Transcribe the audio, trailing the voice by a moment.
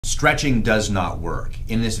Stretching does not work.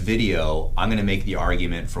 In this video, I'm going to make the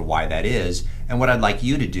argument for why that is, and what I'd like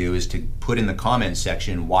you to do is to put in the comments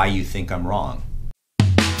section why you think I'm wrong.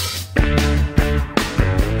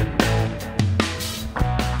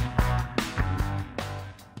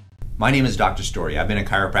 My name is Dr. Story. I've been a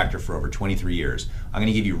chiropractor for over 23 years. I'm going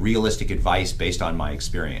to give you realistic advice based on my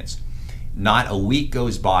experience. Not a week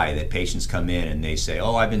goes by that patients come in and they say,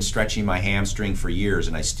 oh, I've been stretching my hamstring for years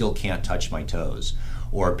and I still can't touch my toes.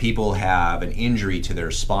 Or people have an injury to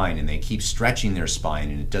their spine and they keep stretching their spine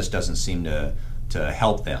and it just doesn't seem to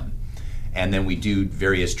help them. And then we do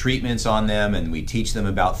various treatments on them and we teach them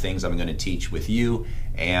about things I'm going to teach with you,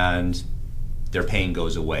 and their pain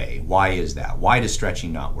goes away. Why is that? Why does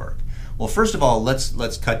stretching not work? Well, first of all,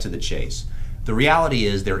 let's cut to the chase. The reality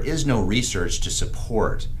is there is no research to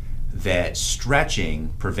support that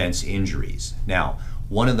stretching prevents injuries. Now,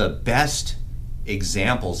 one of the best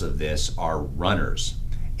examples of this are runners.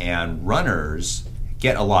 And runners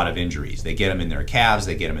get a lot of injuries. They get them in their calves,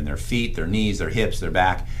 they get them in their feet, their knees, their hips, their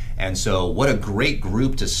back. And so what a great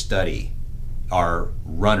group to study are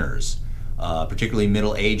runners, particularly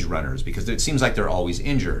middle-aged runners, because it seems like they're always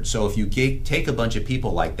injured. So if you take a bunch of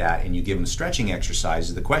people like that and you give them stretching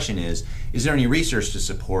exercises, the question is there any research to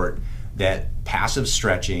support that passive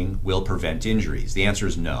stretching will prevent injuries? The answer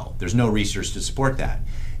is no. There's no research to support that.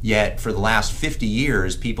 Yet for the last 50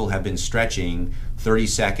 years, people have been stretching 30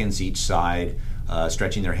 seconds each side,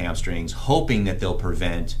 stretching their hamstrings, hoping that they'll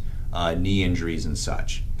prevent knee injuries and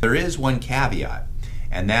such. There is one caveat,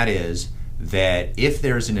 and that is that if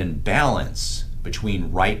there's an imbalance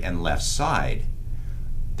between right and left side,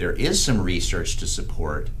 there is some research to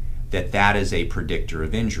support that that is a predictor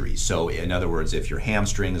of injury. So in other words, if your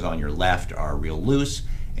hamstrings on your left are real loose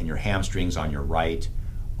and your hamstrings on your right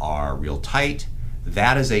are real tight,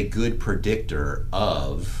 that is a good predictor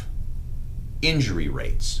of injury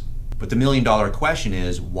rates. But the million-dollar question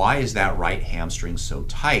is, why is that right hamstring so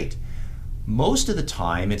tight? Most of the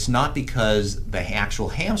time, it's not because the actual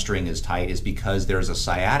hamstring is tight, it's because there's a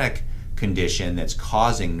sciatic condition that's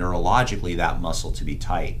causing neurologically that muscle to be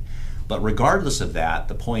tight. But regardless of that,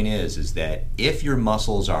 the point is that if your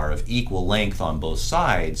muscles are of equal length on both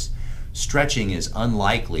sides, stretching is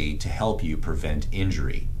unlikely to help you prevent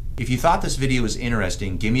injury. If you thought this video was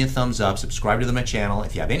interesting, give me a thumbs up, subscribe to my channel.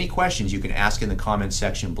 If you have any questions, you can ask in the comments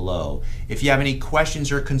section below. If you have any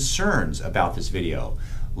questions or concerns about this video,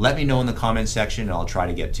 let me know in the comments section and I'll try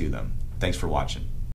to get to them. Thanks for watching.